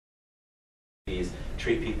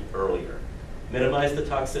treat people earlier. Minimize the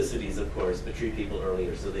toxicities, of course, but treat people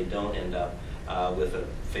earlier so they don't end up with a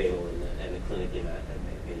fatal and a clinically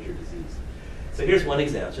major disease. So here's one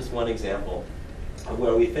example, just one example of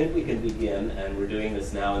where we think we can begin, and we're doing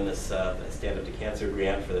this now in this Stand Up to Cancer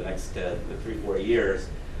grant for the next 3-4 years,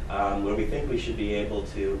 where we think we should be able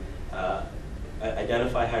to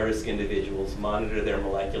identify high-risk individuals, monitor their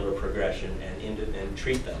molecular progression, and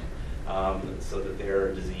treat them so that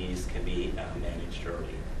their disease can be managed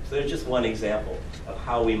early. So there's just one example of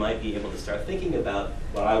how we might be able to start thinking about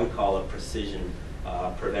what I would call a precision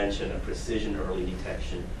prevention, a precision early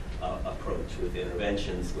detection approach with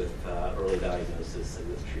interventions, with early diagnosis, and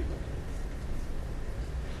with treatment.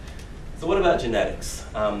 So what about genetics?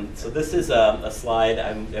 So this is a slide.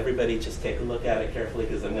 Everybody just take a look at it carefully,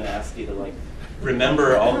 because I'm going to ask you to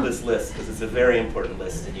remember all of this list, because it's a very important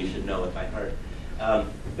list and you should know it by heart.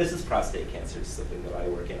 This is prostate cancer, it's something that I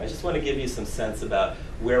work in. I just want to give you some sense about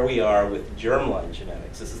where we are with germline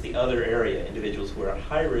genetics. This is the other area, individuals who are at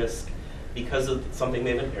high risk because of something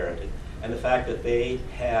they've inherited, and the fact that they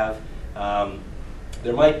have,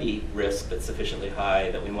 there might be risk that's sufficiently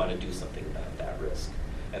high that we want to do something about that risk.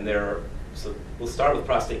 And so we'll start with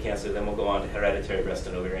prostate cancer, then we'll go on to hereditary breast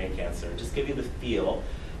and ovarian cancer, and just give you the feel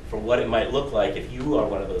for what it might look like if you are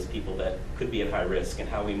one of those people that could be at high risk, and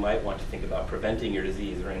how we might want to think about preventing your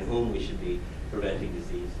disease, or in whom we should be preventing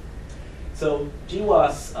disease. So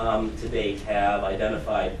GWAS to date have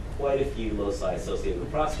identified quite a few loci associated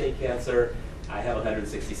with prostate cancer. I have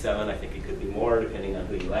 167, I think it could be more depending on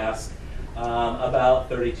who you ask. About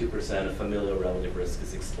 32% of familial relative risk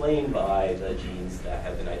is explained by the genes that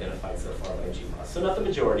have been identified so far by GWAS. So not the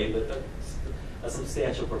majority, but a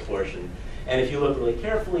substantial proportion. And if you look really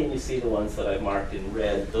carefully and you see the ones that I've marked in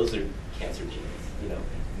red, those are cancer genes.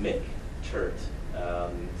 MYC, TERT,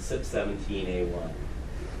 CYP17A1,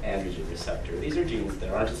 androgen receptor. These are genes that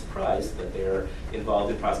aren't a surprise that they're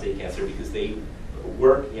involved in prostate cancer, because they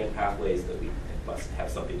work in pathways that we must have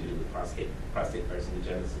something to do with prostate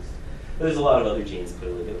carcinogenesis. But there's a lot of other genes,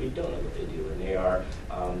 clearly, that we don't know what they do, and they are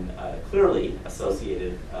clearly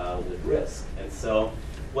associated with risk. And so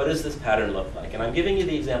what does this pattern look like? And I'm giving you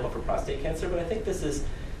the example for prostate cancer, but I think this is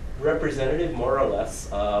representative, more or less,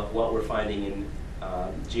 of what we're finding in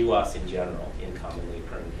GWAS in general, in commonly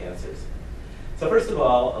occurring cancers. So first of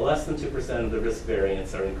all, less than 2% of the risk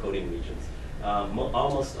variants are in coding regions.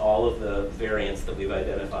 Almost all of the variants that we've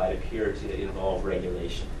identified appear to involve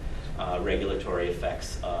regulation, regulatory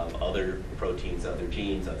effects of other proteins, other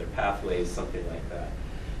genes, other pathways, something like that.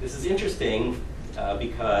 This is interesting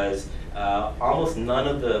because almost none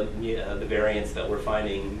of the variants that we're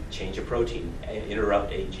finding change a protein and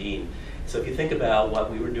interrupt a gene. So if you think about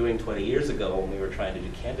what we were doing 20 years ago when we were trying to do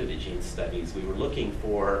candidate gene studies, we were looking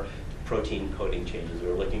for protein coding changes. We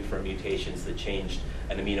were looking for mutations that changed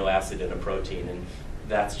an amino acid in a protein, and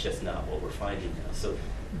that's just not what we're finding now. So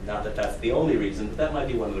not that that's the only reason, but that might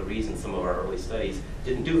be one of the reasons some of our early studies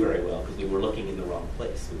didn't do very well, because we were looking in the wrong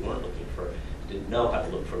place. We weren't looking for, didn't know how to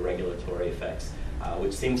look for regulatory effects,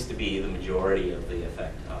 which seems to be the majority of the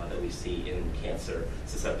effect that we see in cancer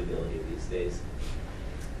susceptibility these days.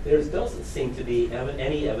 There doesn't seem to be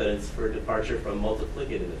any evidence for departure from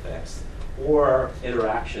multiplicative effects or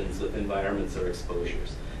interactions with environments or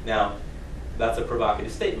exposures. Now, that's a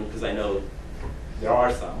provocative statement, because I know there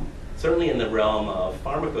are some. Certainly in the realm of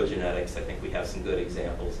pharmacogenetics, I think we have some good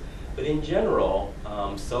examples. But in general,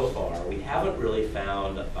 so far, we haven't really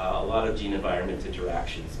found a lot of gene-environment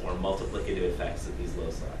interactions or multiplicative effects of these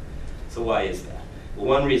loci. So why is that? Well,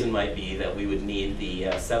 one reason might be that we would need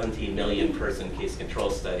the 17 million person case control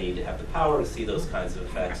study to have the power to see those kinds of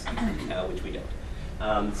effects, which we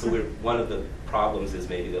don't. So one of the problems is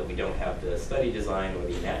maybe that we don't have the study design or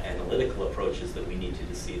the analytical approaches that we need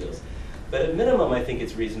to see those. But at minimum, I think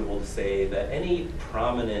it's reasonable to say that any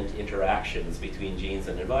prominent interactions between genes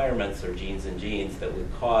and environments, or genes and genes, that would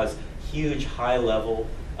cause huge high-level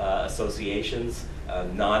associations,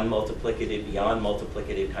 non-multiplicative, beyond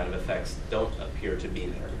multiplicative kind of effects, don't appear to be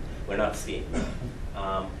there. We're not seeing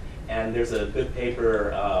them. And there's a good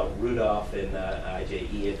paper, Rudolph in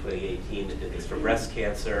IJE in 2018, that did this for breast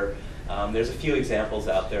cancer. There's a few examples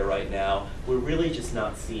out there right now. We're really just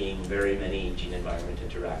not seeing very many gene-environment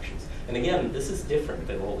interactions. And again, this is different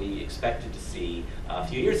than what we expected to see a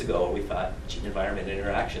few years ago, when we thought gene-environment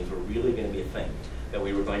interactions were really going to be a thing, that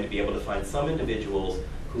we were going to be able to find some individuals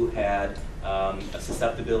who had a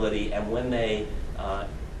susceptibility, and when they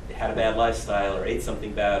had a bad lifestyle or ate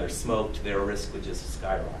something bad or smoked, their risk would just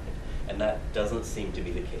skyrocket. And that doesn't seem to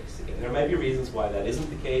be the case. Again, there might be reasons why that isn't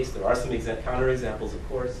the case. There are some counterexamples, of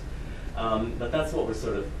course. But that's what we're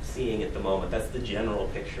sort of seeing at the moment. That's the general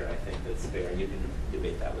picture, I think, that's fair. You can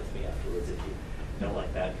debate that with me afterwards if you don't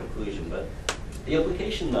like that conclusion. But the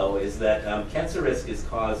implication, though, is that cancer risk is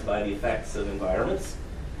caused by the effects of environments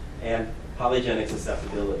and polygenic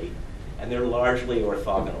susceptibility, and they're largely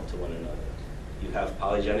orthogonal to one another. You have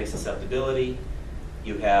polygenic susceptibility,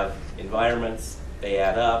 you have environments, they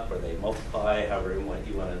add up or they multiply, however you want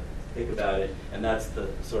to think about it, and that's the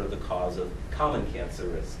sort of the cause of common cancer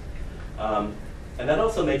risk. And that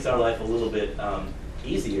also makes our life a little bit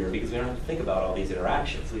easier because we don't have to think about all these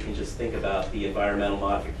interactions. We can just think about the environmental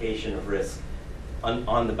modification of risk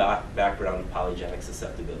on the background of polygenic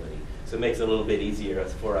susceptibility. So it makes it a little bit easier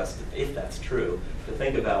for us, if that's true, to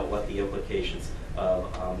think about what the implications of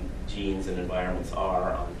genes and environments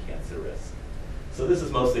are on cancer risk. So this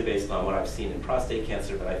is mostly based on what I've seen in prostate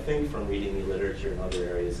cancer, but I think from reading the literature in other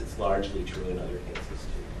areas, it's largely true in other cancers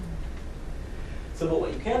too. So but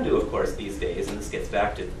what you can do, of course, these days, and this gets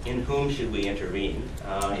back to in whom should we intervene,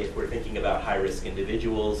 if we're thinking about high-risk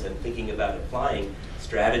individuals and thinking about applying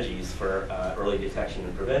strategies for early detection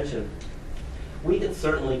and prevention, we can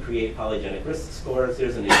certainly create polygenic risk scores.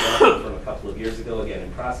 Here's an example from a couple of years ago, again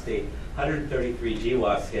in prostate, 133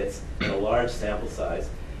 GWAS hits in a large sample size.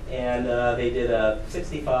 And they did a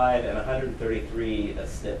 65 and 133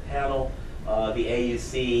 SNP panel. The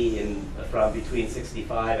AUC from between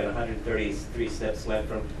 65 and 133 SNPs went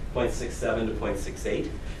from 0.67 to 0.68.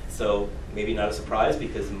 So maybe not a surprise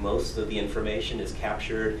because most of the information is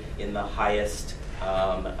captured in the highest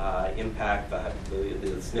impact, the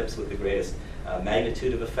SNPs with the greatest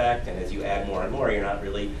magnitude of effect. And as you add more and more,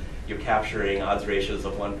 you're capturing odds ratios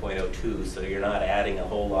of 1.02, so you're not adding a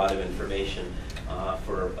whole lot of information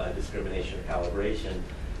for discrimination or calibration.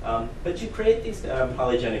 But you create these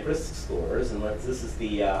polygenic risk scores, and this is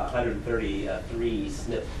the 133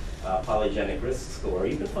 SNP polygenic risk score.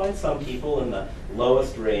 You can find some people in the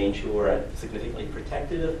lowest range who are significantly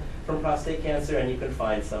protected from prostate cancer, and you can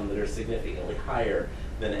find some that are significantly higher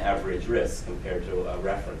than average risk compared to a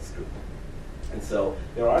reference group. And so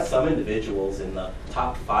there are some individuals in the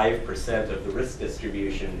top 5% of the risk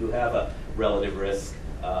distribution who have a relative risk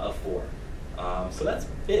of 4. So that's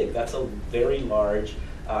big. That's a very large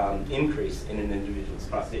increase in an individual's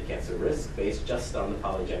prostate cancer risk based just on the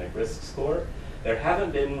polygenic risk score. There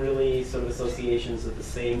haven't been really sort of associations of the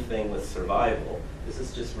same thing with survival. This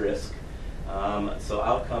is just risk. So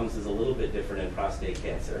outcomes is a little bit different in prostate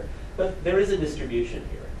cancer. But there is a distribution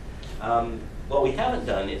here. What we haven't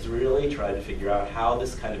done is really try to figure out how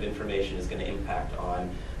this kind of information is going to impact on,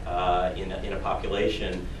 in a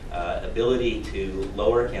population, ability to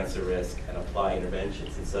lower cancer risk and apply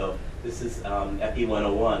interventions. And so this is Epi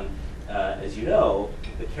 101. As you know,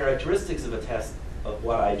 the characteristics of a test of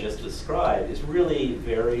what I just described is really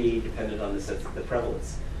very dependent on the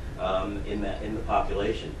prevalence in the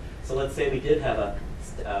population. So let's say we did have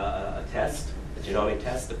a test, a genomic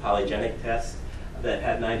test, a polygenic test, that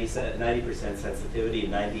had 90% sensitivity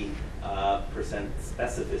and 90%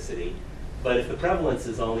 specificity. But if the prevalence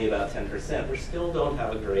is only about 10%, we still don't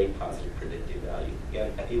have a great positive predictive value.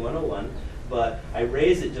 Again, Epi 101, but I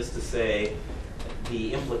raise it just to say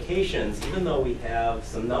the implications, even though we have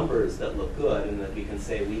some numbers that look good and that we can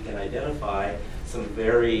say we can identify some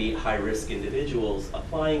very high-risk individuals,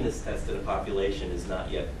 applying this test in a population is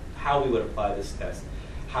not yet how we would apply this test,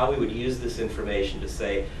 how we would use this information to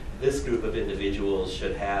say this group of individuals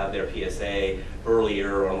should have their PSA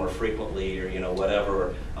earlier or more frequently or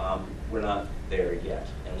whatever. We're not there yet,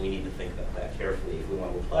 and we need to think about that carefully if we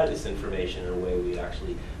want to apply this information in a way we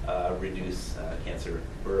actually reduce cancer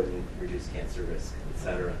burden, reduce cancer risk,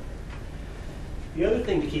 etc. The other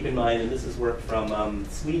thing to keep in mind, and this is work from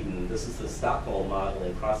Sweden, this is the Stockholm model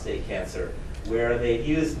in prostate cancer, where they've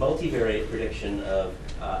used multivariate prediction of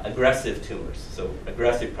aggressive tumors, so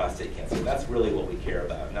aggressive prostate cancer. That's really what we care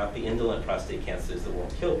about, not the indolent prostate cancers that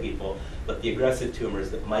won't kill people, but the aggressive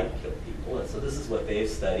tumors that might kill people. And so this is what they've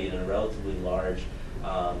studied in a relatively large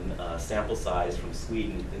sample size from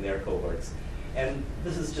Sweden in their cohorts. And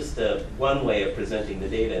this is just one way of presenting the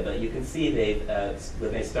data, but you can see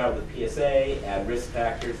when they start with PSA, add risk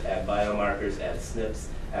factors, add biomarkers, add SNPs,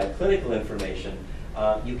 add clinical information,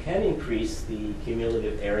 you can increase the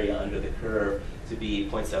cumulative area under the curve to be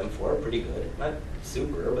 0.74, pretty good. Not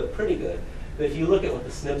super, but pretty good. But if you look at what the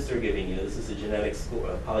SNPs are giving you, this is a genetic score,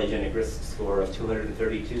 a polygenic risk score of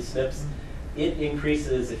 232 SNPs. It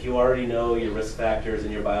increases, if you already know your risk factors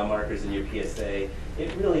and your biomarkers and your PSA,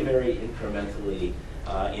 it really very incrementally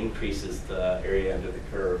increases the area under the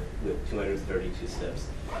curve with 232 SNPs.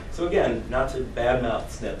 So again, not to badmouth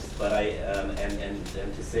SNPs, but and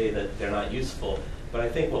to say that they're not useful, But I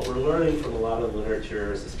think what we're learning from a lot of the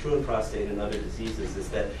literature, as is true in prostate and other diseases, is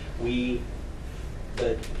that the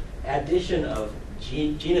addition of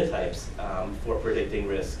genotypes for predicting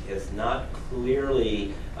risk is not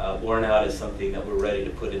clearly borne out as something that we're ready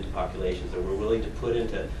to put into populations, or we're willing to put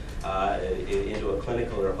into a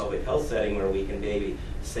clinical or a public health setting where we can maybe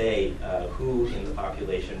say who in the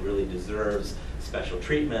population really deserves special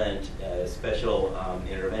treatment, special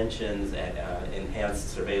interventions, and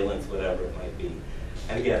enhanced surveillance, whatever it might be.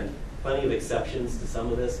 And again, plenty of exceptions to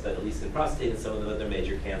some of this, but at least in prostate and some of the other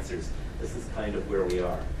major cancers, this is kind of where we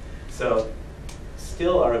are. So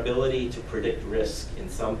still our ability to predict risk in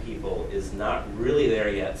some people is not really there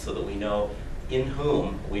yet, so that we know in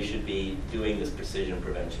whom we should be doing this precision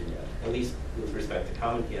prevention yet, at least with respect to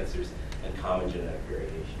common cancers and common genetic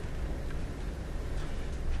variation.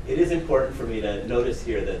 It is important for me to note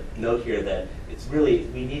here that it's really,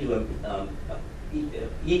 we need to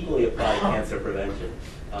equally apply cancer prevention,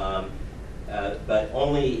 but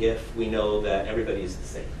only if we know that everybody's the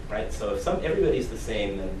same, right? So if everybody's the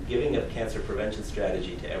same, then giving a cancer prevention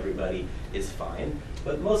strategy to everybody is fine,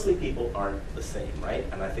 but mostly people aren't the same, right?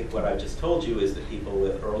 And I think what I've just told you is that people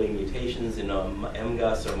with early mutations in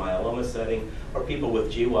MGUS or myeloma setting, or people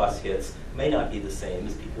with GWAS hits, may not be the same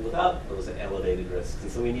as people without those elevated risks.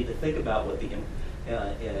 And so we need to think about what the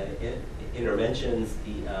interventions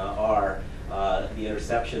are, the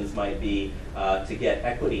interceptions might be to get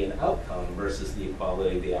equity in outcome versus the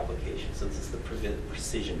equality of the application. So this is the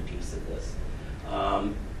precision piece of this.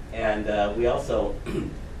 And we also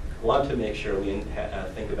want to make sure we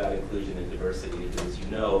think about inclusion and diversity, because as you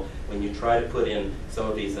know, when you try to put in some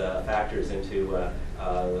of these factors into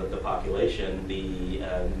the population, the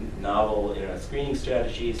novel screening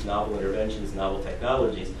strategies, novel interventions, novel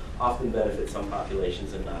technologies often benefit some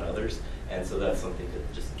populations and not others. And so that's something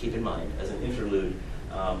to just keep in mind as an interlude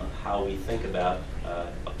of how we think about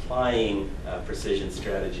applying precision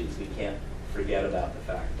strategies. We can't forget about the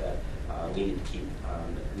fact that we need to keep,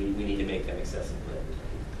 we need to make them accessible to everybody.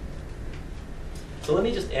 So let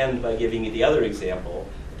me just end by giving you the other example,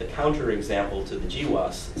 the counter example to the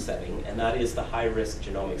GWAS setting, and that is the high-risk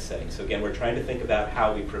genomic setting. So again, we're trying to think about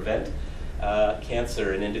how we prevent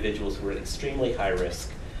cancer in individuals who are at extremely high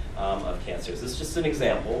risk of cancers. This is just an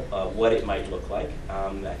example of what it might look like.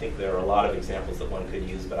 I think there are a lot of examples that one could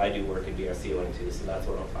use, but I do work in BRCA1 and 2, so that's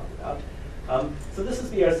what I'll talk about. So this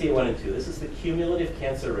is BRCA1 and 2. This is the cumulative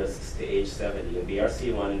cancer risks to age 70 in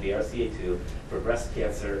BRCA1 and BRCA2 for breast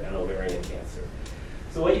cancer and ovarian cancer.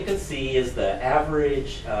 So what you can see is the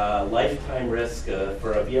average lifetime risk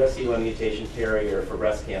for a BRCA1 mutation carrier for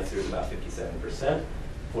breast cancer is about 57%,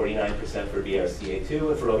 49% for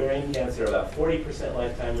BRCA2, and for ovarian cancer about 40%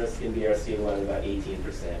 lifetime risk in BRCA1 and about 18%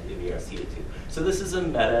 in BRCA2. So this is a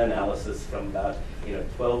meta-analysis from about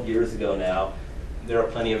 12 years ago now. There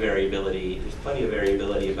are plenty of variability. There's plenty of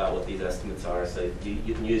variability about what these estimates are, so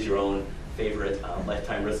you can use your own favorite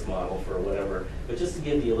lifetime risk model for whatever. But just to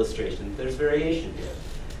give the illustration, there's variation here.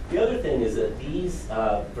 The other thing is that these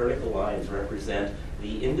vertical lines represent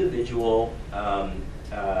the individual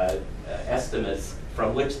estimates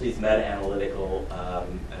from which these meta-analytical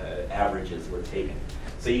averages were taken.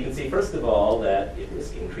 So you can see, first of all, that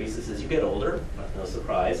risk increases as you get older, no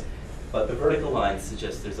surprise, but the vertical lines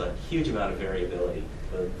suggest there's a huge amount of variability.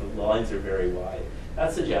 The lines are very wide.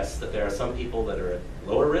 That suggests that there are some people that are at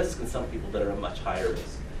lower risk and some people that are at much higher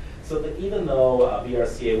risk. So that even though a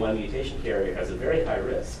BRCA1 mutation carrier has a very high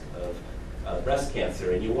risk of breast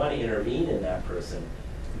cancer, and you want to intervene in that person,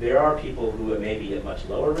 there are people who may be at much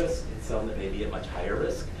lower risk and some that may be at much higher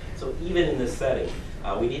risk. So even in this setting,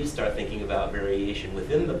 we need to start thinking about variation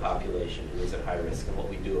within the population who is at high risk and what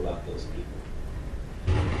we do about those people.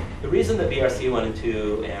 The reason that BRCA1 and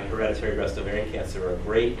 2 and hereditary breast ovarian cancer are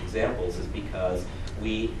great examples is because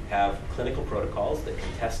we have clinical protocols that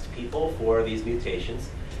can test people for these mutations.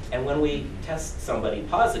 And when we test somebody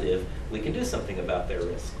positive, we can do something about their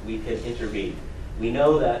risk. We can intervene. We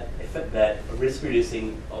know that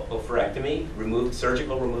risk-reducing oophorectomy,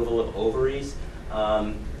 surgical removal of ovaries,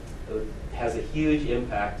 has a huge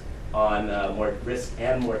impact on risk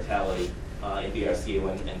and mortality in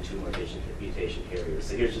BRCA1 and 2 mutation carriers.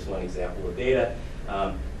 So here's just one example of data.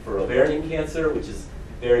 For ovarian cancer, which is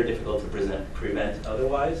very difficult to prevent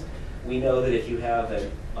otherwise, we know that if you have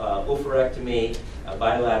an oophorectomy, a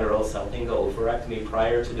bilateral salpingo oophorectomy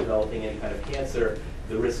prior to developing any kind of cancer,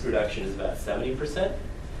 the risk reduction is about 70%,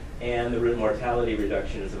 and the mortality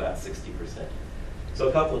reduction is about 60%. So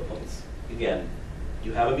a couple of points. Again,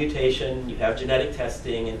 you have a mutation, you have genetic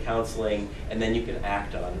testing and counseling, and then you can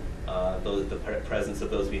act on the presence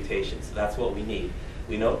of those mutations. So that's what we need.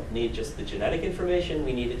 We don't need just the genetic information,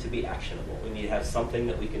 we need it to be actionable. We need to have something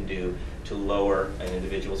that we can do to lower an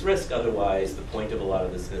individual's risk, otherwise the point of a lot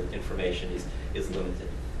of this information is limited.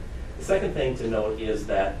 The second thing to note is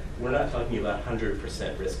that we're not talking about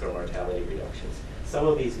 100% risk or mortality reductions. Some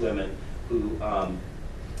of these women who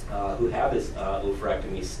have this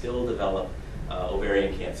oophorectomy still develop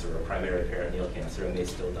ovarian cancer or primary peritoneal cancer, and they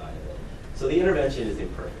still die of it. So the intervention is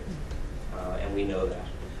imperfect, and we know that.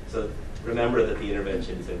 So remember that the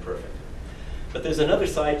intervention is imperfect. But there's another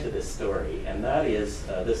side to this story, and that is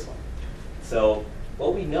this one. So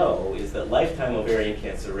what we know is that lifetime ovarian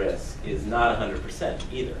cancer risk is not 100%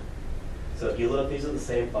 either. So if you look, these are the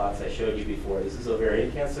same plots I showed you before. This is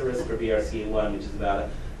ovarian cancer risk for BRCA1, which is about a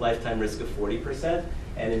lifetime risk of 40%,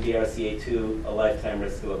 and in BRCA2, a lifetime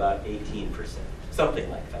risk of about 18%, something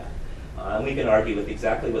like that. And we can argue with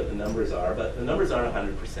exactly what the numbers are, but the numbers aren't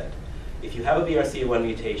 100%. If you have a BRCA1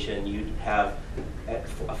 mutation, you have a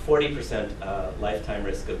 40% lifetime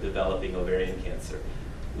risk of developing ovarian cancer.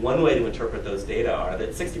 One way to interpret those data are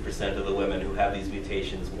that 60% of the women who have these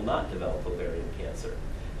mutations will not develop ovarian cancer.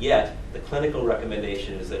 Yet, the clinical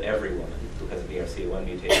recommendation is that every woman who has a BRCA1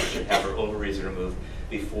 mutation should have her ovaries removed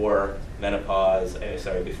before menopause,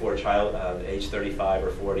 before age 35 or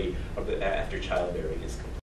 40, or after childbearing is complete.